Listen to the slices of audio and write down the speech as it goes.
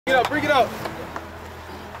Bring it up.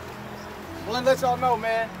 Well, let me let y'all know,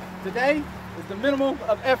 man. Today is the minimum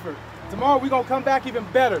of effort. Tomorrow we gonna come back even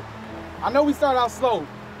better. I know we started out slow.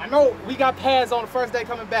 I know we got pads on the first day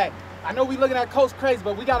coming back. I know we looking at Coach crazy,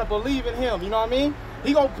 but we gotta believe in him. You know what I mean?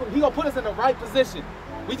 He gonna put us in the right position.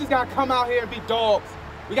 We just gotta come out here and be dogs.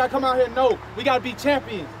 We gotta come out here and know we gotta be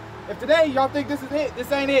champions. If today y'all think this is it,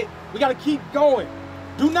 this ain't it. We gotta keep going.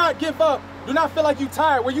 Do not give up. Do not feel like you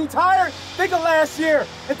tired. When you tired, think of last year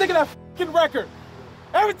and think of that fucking record.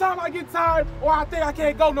 Every time I get tired or I think I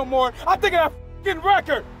can't go no more, I think of that fucking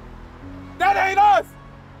record. That ain't us.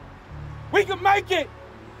 We can make it.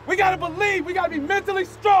 We gotta believe. We gotta be mentally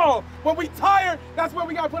strong. When we tired, that's when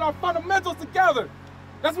we gotta put our fundamentals together.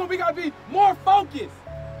 That's when we gotta be more focused.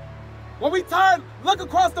 When we tired, look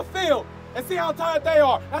across the field and see how tired they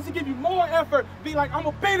are. That should give you more effort. Be like, I'm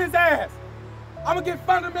gonna beat his ass. I'm gonna get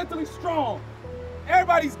fundamentally strong.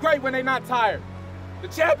 Everybody's great when they're not tired. The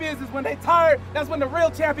champions is when they tired, that's when the real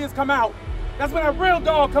champions come out. That's when that real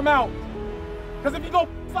dog come out. Because if you go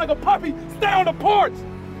like a puppy, stay on the porch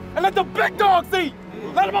and let the big dogs eat.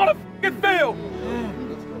 Let them on the fucking field.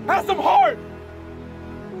 Have some heart.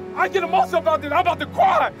 I get emotional about this. I'm about to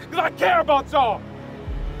cry because I care about y'all.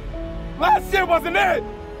 Last year wasn't it.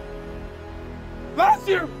 Last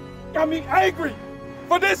year got me angry.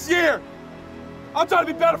 For this year, I'm trying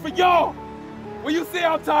to be better for y'all. When you see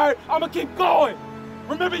I'm tired, I'm gonna keep going.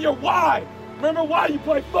 Remember your why. Remember why you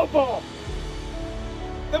play football.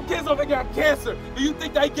 Them kids over there got cancer. Do you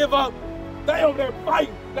think they give up? They over there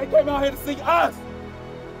fighting. They came out here to see us.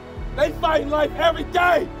 They fighting life every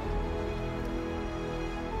day.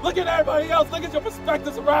 Look at everybody else. Look at your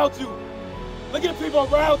perspectives around you. Look at people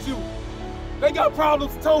around you. They got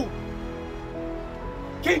problems too.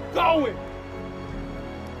 Keep going.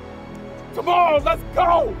 Tomorrow, let's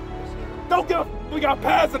go. Don't give a f we got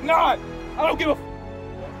pads or not. I don't give a f.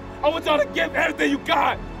 I want y'all to give everything you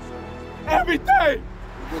got. Everything.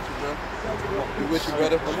 We with you,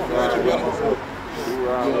 brother.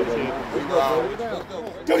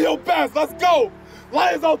 Do your best. Let's go.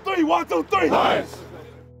 Lions on 3. 1, 2, 3. Lions.